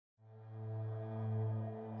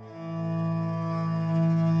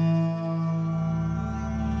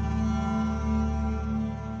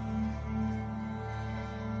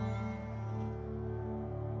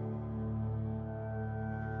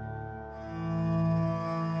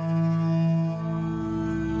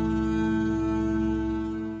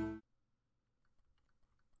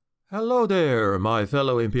Hello there, my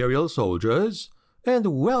fellow Imperial soldiers, and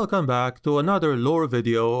welcome back to another lore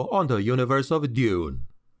video on the universe of Dune.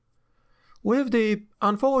 With the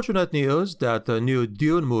unfortunate news that the new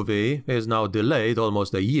Dune movie is now delayed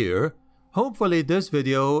almost a year, hopefully this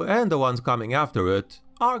video and the ones coming after it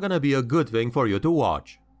are gonna be a good thing for you to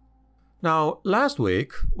watch. Now, last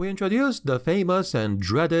week we introduced the famous and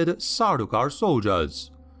dreaded Sardaukar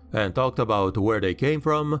soldiers, and talked about where they came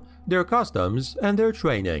from, their customs, and their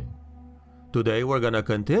training. Today we're gonna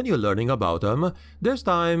continue learning about them, this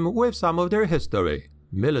time with some of their history,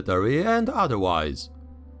 military and otherwise.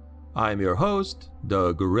 I'm your host,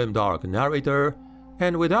 the grimdark narrator,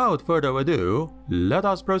 and without further ado, let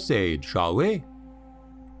us proceed, shall we?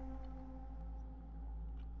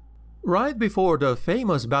 Right before the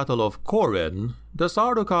famous Battle of Corin, the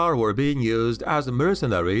Sardaukar were being used as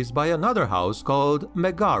mercenaries by another house called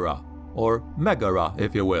Megara, or Megara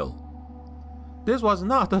if you will. This was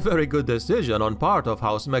not a very good decision on part of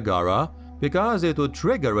House Megara, because it would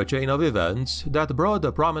trigger a chain of events that brought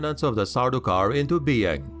the prominence of the Sardaukar into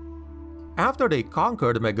being. After they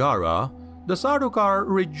conquered Megara, the Sardaukar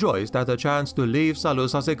rejoiced at the chance to leave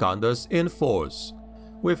Salusa Secundus in force,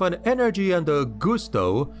 with an energy and a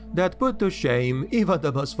gusto that put to shame even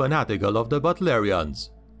the most fanatical of the Butlerians.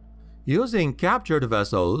 Using captured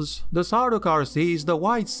vessels, the Sardaukar seized a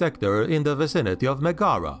wide sector in the vicinity of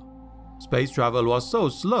Megara. Space travel was so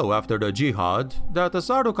slow after the Jihad that the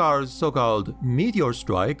Sardaukar's so-called meteor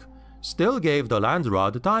strike still gave the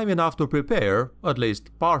Landsraad time enough to prepare, at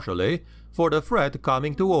least partially, for the threat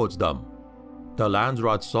coming towards them. The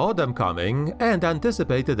Landsraad saw them coming and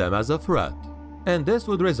anticipated them as a threat, and this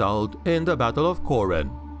would result in the Battle of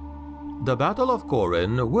Corin. The Battle of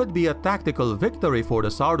Corin would be a tactical victory for the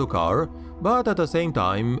Sardaukar, but at the same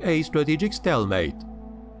time a strategic stalemate.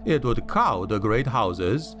 It would cow the great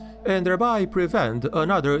houses, and thereby prevent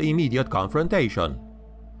another immediate confrontation.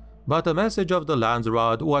 But the message of the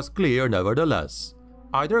Landsraad was clear nevertheless.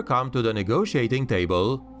 Either come to the negotiating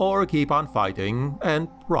table, or keep on fighting and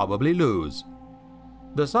probably lose.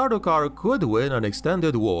 The Sardaukar could win an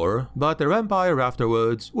extended war, but their empire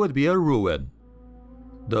afterwards would be a ruin.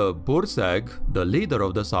 The Burseg, the leader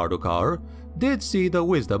of the Sardaukar, did see the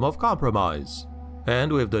wisdom of compromise,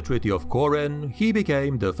 and with the Treaty of Corin, he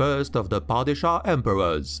became the first of the Padishah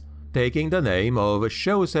emperors, taking the name of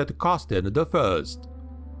Sheuset Kostin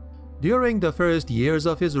I. During the first years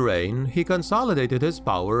of his reign, he consolidated his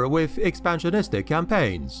power with expansionistic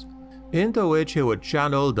campaigns, into which he would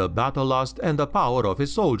channel the battle lust and the power of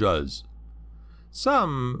his soldiers.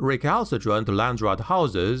 Some recalcitrant Landsraad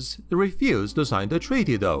houses refused to sign the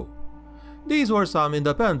treaty though. These were some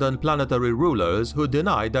independent planetary rulers who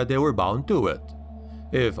denied that they were bound to it.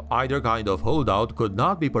 If either kind of holdout could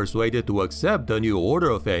not be persuaded to accept the new order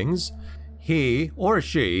of things, he or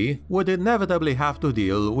she would inevitably have to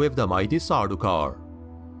deal with the mighty Sardaukar.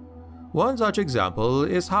 One such example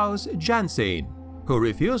is House Jansin, who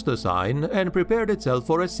refused to sign and prepared itself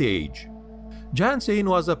for a siege. Jansin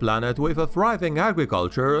was a planet with a thriving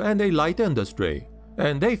agriculture and a light industry,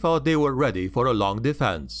 and they thought they were ready for a long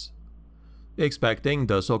defense. Expecting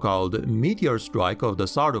the so-called meteor strike of the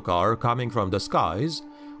Sardaukar coming from the skies,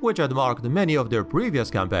 which had marked many of their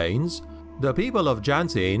previous campaigns, the people of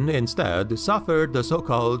Jansin instead suffered the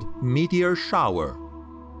so-called meteor shower,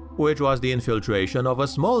 which was the infiltration of a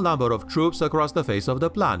small number of troops across the face of the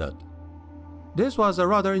planet. This was a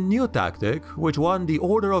rather new tactic which won the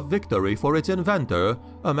Order of Victory for its inventor,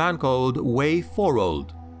 a man called Wei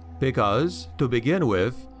Thorold, because, to begin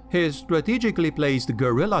with, his strategically placed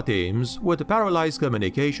guerrilla teams would paralyze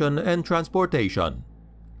communication and transportation.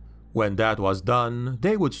 When that was done,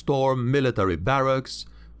 they would storm military barracks,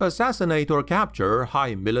 assassinate or capture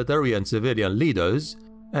high military and civilian leaders,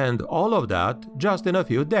 and all of that just in a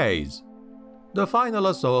few days. The final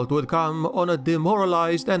assault would come on a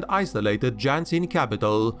demoralized and isolated Jansin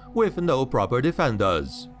capital with no proper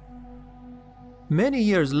defenders. Many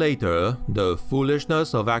years later, the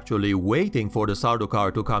foolishness of actually waiting for the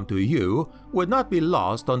Sardaukar to come to you would not be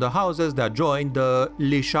lost on the houses that joined the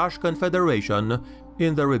Lishash Confederation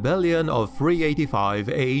in the rebellion of 385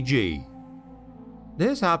 AG.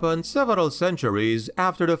 This happened several centuries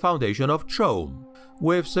after the foundation of Chom,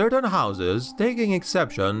 with certain houses taking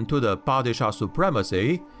exception to the Padishah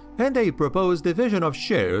supremacy and a proposed division of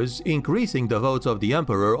shares increasing the votes of the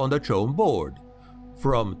emperor on the Chom board,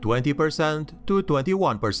 from 20% to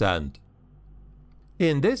 21%.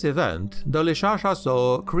 In this event, the Lishasha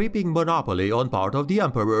saw creeping monopoly on part of the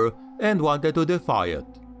emperor and wanted to defy it.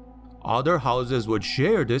 Other houses would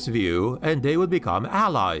share this view and they would become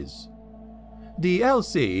allies. The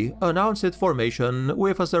LC announced its formation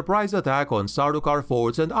with a surprise attack on Sardaukar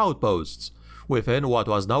forts and outposts within what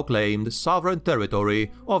was now claimed sovereign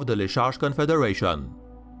territory of the Lishash Confederation.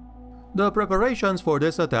 The preparations for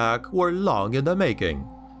this attack were long in the making.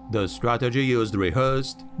 The strategy used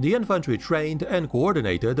rehearsed, the infantry trained and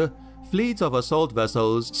coordinated, fleets of assault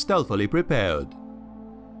vessels stealthily prepared.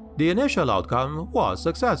 The initial outcome was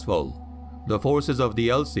successful. The forces of the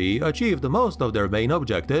LC achieved most of their main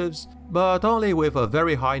objectives, but only with a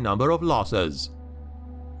very high number of losses.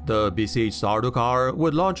 The besieged Sardaukar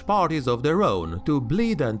would launch parties of their own to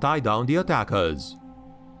bleed and tie down the attackers.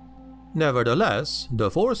 Nevertheless, the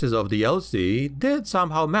forces of the LC did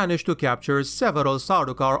somehow manage to capture several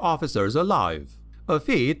Sardaukar officers alive, a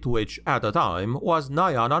feat which at the time was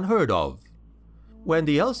nigh on unheard of. When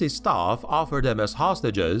the LC staff offered them as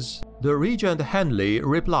hostages, the regent Henley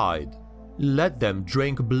replied, "Let them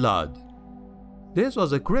drink blood." This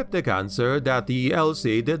was a cryptic answer that the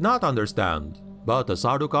LC did not understand, but the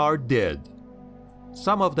Sardaukar did.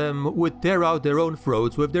 Some of them would tear out their own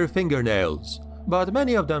throats with their fingernails, but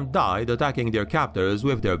many of them died attacking their captors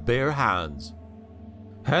with their bare hands.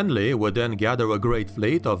 Henley would then gather a great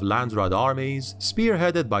fleet of Landsraad armies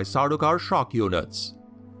spearheaded by Sardaukar shock units.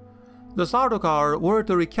 The Sardaukar were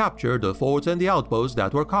to recapture the forts and the outposts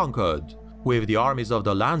that were conquered, with the armies of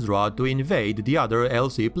the Landsraad to invade the other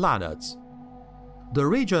LC planets. The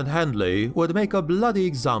regent Henley would make a bloody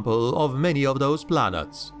example of many of those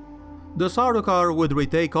planets. The Sardaukar would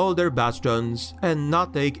retake all their bastions and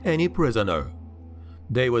not take any prisoner.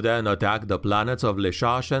 They would then attack the planets of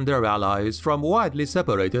Lishash and their allies from widely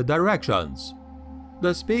separated directions.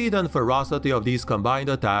 The speed and ferocity of these combined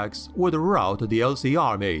attacks would rout the LC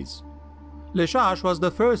armies. Lishash was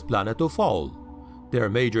the first planet to fall. Their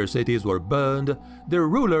major cities were burned, their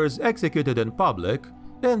rulers executed in public,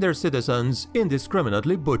 and their citizens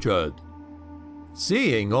indiscriminately butchered.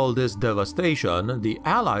 Seeing all this devastation, the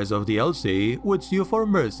allies of the LC would sue for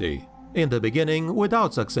mercy, in the beginning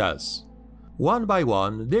without success. One by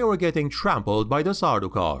one, they were getting trampled by the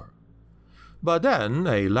Sardaukar. But then,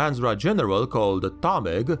 a Landsraad general called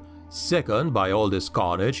Tomig, sickened by all this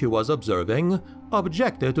carnage he was observing,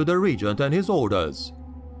 objected to the regent and his orders.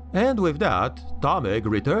 And with that, Tomig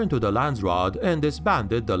returned to the Landsraad and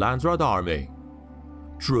disbanded the Landsraad army.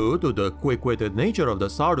 True to the quick-witted nature of the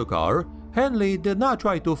Sardaukar, Henley did not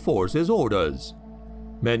try to force his orders.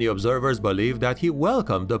 Many observers believe that he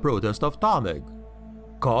welcomed the protest of Tomig.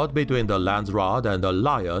 Caught between the Landsraad and the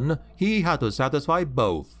Lion, he had to satisfy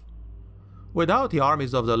both. Without the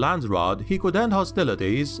armies of the Landsraad, he could end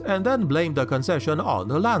hostilities and then blame the concession on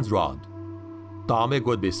the Landsraad. Tomig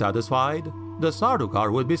would be satisfied, the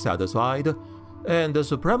Sardaukar would be satisfied, and the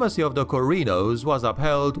supremacy of the Corrinos was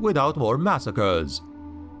upheld without more massacres.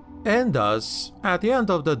 And thus, at the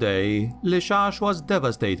end of the day, Lishash was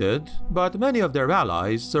devastated, but many of their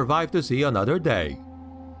allies survived to see another day.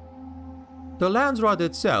 The Landsraad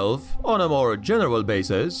itself, on a more general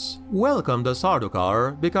basis, welcomed the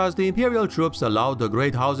Sardaukar because the Imperial troops allowed the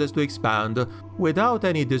great houses to expand without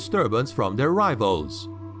any disturbance from their rivals.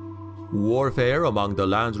 Warfare among the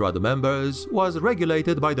Landsraad members was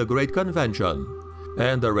regulated by the Great Convention,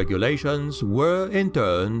 and the regulations were, in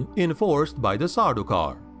turn, enforced by the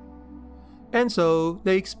Sardaukar. And so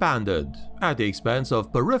they expanded, at the expense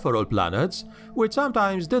of peripheral planets, which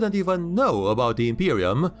sometimes didn't even know about the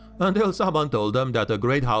Imperium until someone told them that a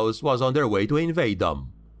great house was on their way to invade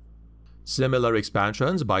them. Similar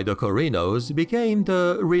expansions by the Corrinos became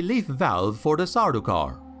the relief valve for the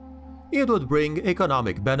Sardaukar. It would bring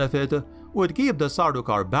economic benefit, would keep the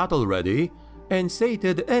Sardaukar battle-ready, and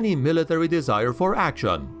sated any military desire for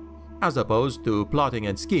action, as opposed to plotting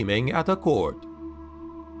and scheming at a court.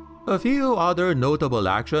 A few other notable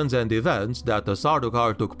actions and events that the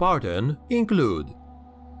Sardaukar took part in include: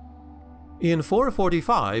 in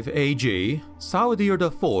 445 AG, Saudir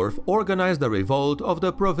IV organized a revolt of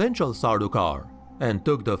the provincial Sardaukar and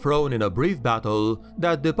took the throne in a brief battle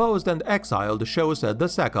that deposed and exiled Shosed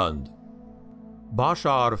II.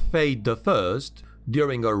 Bashar Faid I,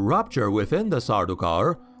 during a rupture within the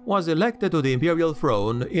Sardaukar, was elected to the imperial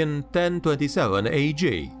throne in 1027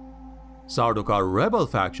 AG. Sardaukar rebel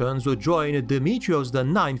factions would join Demetrios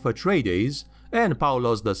IX Atreides and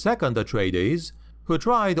Paulos II Atreides, who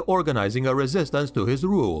tried organizing a resistance to his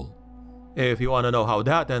rule. If you want to know how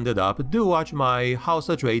that ended up, do watch my House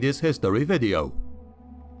Atreides history video.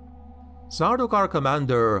 Sardaukar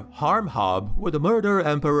commander Harmhab would murder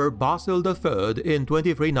Emperor Basil III in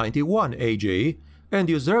 2391 AG and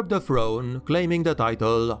usurp the throne, claiming the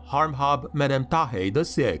title Harmhab Menemtahe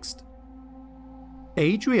VI.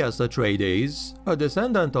 Atreus Atreides, a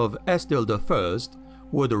descendant of Estil I,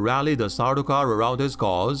 would rally the Sardaukar around his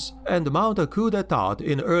cause and mount a coup d'etat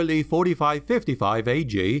in early 4555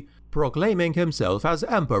 AG, proclaiming himself as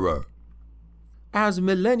emperor. As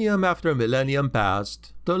millennium after millennium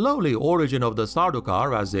passed, the lowly origin of the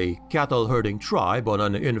Sardaukar as a cattle-herding tribe on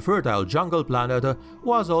an infertile jungle planet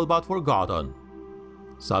was all but forgotten.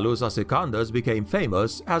 Salusa Secundus became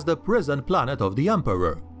famous as the prison planet of the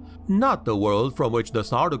emperor, not the world from which the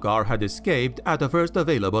Sardaukar had escaped at the first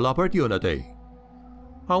available opportunity.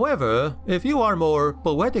 However, if you are more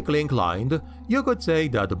poetically inclined, you could say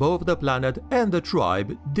that both the planet and the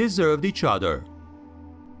tribe deserved each other.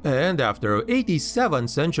 And after 87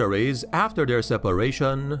 centuries after their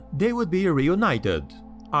separation, they would be reunited,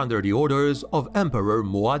 under the orders of Emperor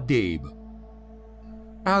Muad'dib.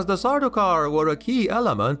 As the Sardaukar were a key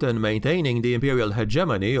element in maintaining the imperial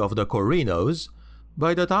hegemony of the Corrinos,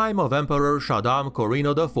 by the time of Emperor Shaddam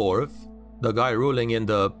Corrino IV, the guy ruling in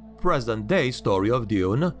the present-day story of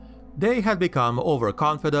Dune, they had become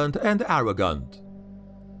overconfident and arrogant.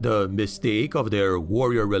 The mystique of their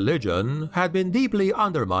warrior religion had been deeply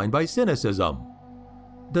undermined by cynicism.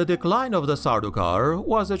 The decline of the Sardaukar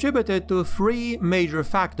was attributed to three major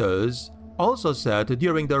factors, also set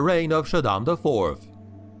during the reign of Shaddam IV.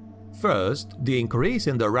 First, the increase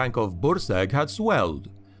in the rank of Burseg had swelled,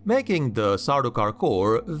 making the Sardaukar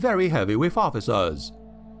corps very heavy with officers.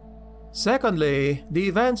 Secondly, the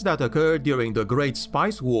events that occurred during the Great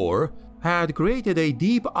Spice War had created a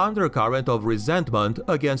deep undercurrent of resentment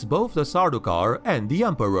against both the Sardaukar and the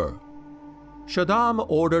Emperor. Shaddam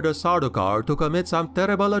ordered the Sardaukar to commit some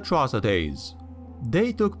terrible atrocities.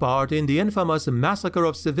 They took part in the infamous massacre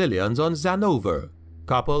of civilians on Zanover,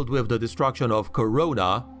 coupled with the destruction of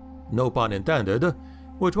Corona, no pun intended,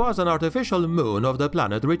 which was an artificial moon of the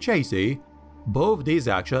planet Richesi. Both these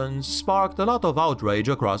actions sparked a lot of outrage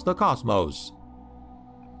across the cosmos.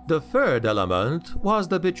 The third element was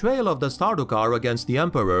the betrayal of the Sardaukar against the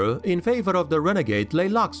Emperor in favor of the renegade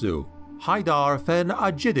Tleilaxu, Haidar Fen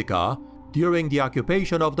Ajidika, during the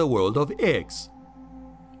occupation of the world of Ix.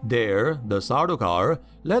 There, the Sardaukar,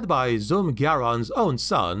 led by Zum Garon's own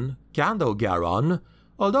son, Kando Garon,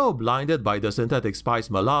 although blinded by the synthetic spice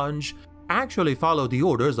melange, actually followed the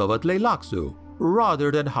orders of a Tleilaxu,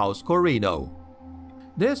 rather than House Corrino.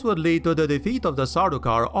 This would lead to the defeat of the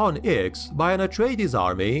Sardaukar on Ix by an Atreides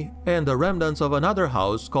army and the remnants of another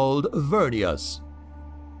house called Vernius.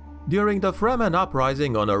 During the Fremen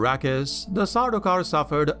uprising on Arrakis, the Sardaukar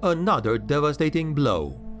suffered another devastating blow,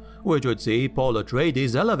 which would see Paul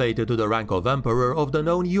Atreides elevated to the rank of Emperor of the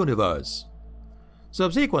known universe.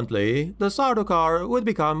 Subsequently, the Sardaukar would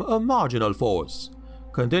become a marginal force,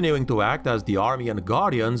 continuing to act as the army and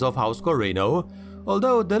guardians of House Corrino,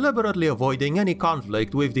 although deliberately avoiding any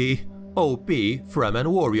conflict with the OP Fremen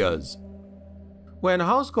warriors. When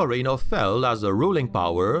House Corrino fell as a ruling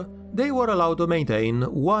power, they were allowed to maintain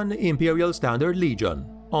one Imperial Standard Legion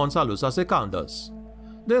on Salusa Secundus.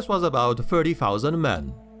 This was about 30,000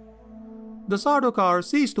 men. The Sardaukar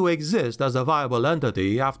ceased to exist as a viable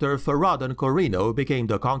entity after Faradan Corrino became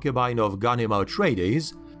the concubine of Ganima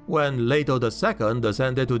Atreides, when Leto II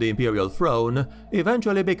descended to the imperial throne,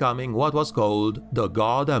 eventually becoming what was called the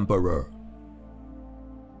God Emperor.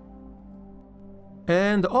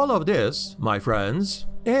 And all of this, my friends,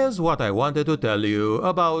 is what I wanted to tell you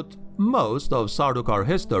about most of Sardaukar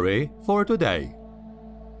history for today.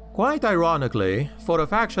 Quite ironically, for a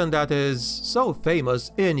faction that is so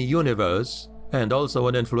famous in universe, and also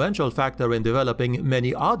an influential factor in developing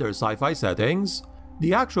many other sci-fi settings,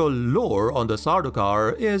 the actual lore on the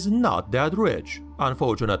Sardaukar is not that rich,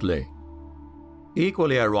 unfortunately.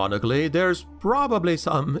 Equally ironically, there's probably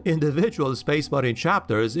some individual Space Marine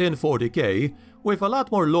chapters in 40k with a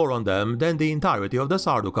lot more lore on them than the entirety of the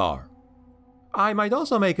Sardaukar. I might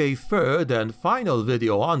also make a third and final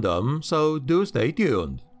video on them, so do stay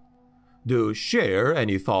tuned. Do share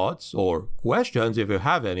any thoughts or questions if you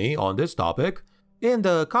have any on this topic in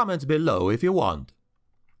the comments below if you want.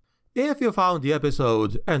 If you found the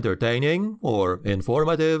episode entertaining or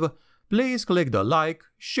informative, please click the like,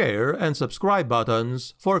 share, and subscribe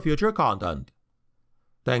buttons for future content.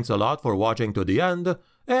 Thanks a lot for watching to the end,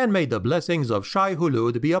 and may the blessings of Shai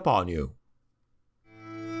Hulud be upon you.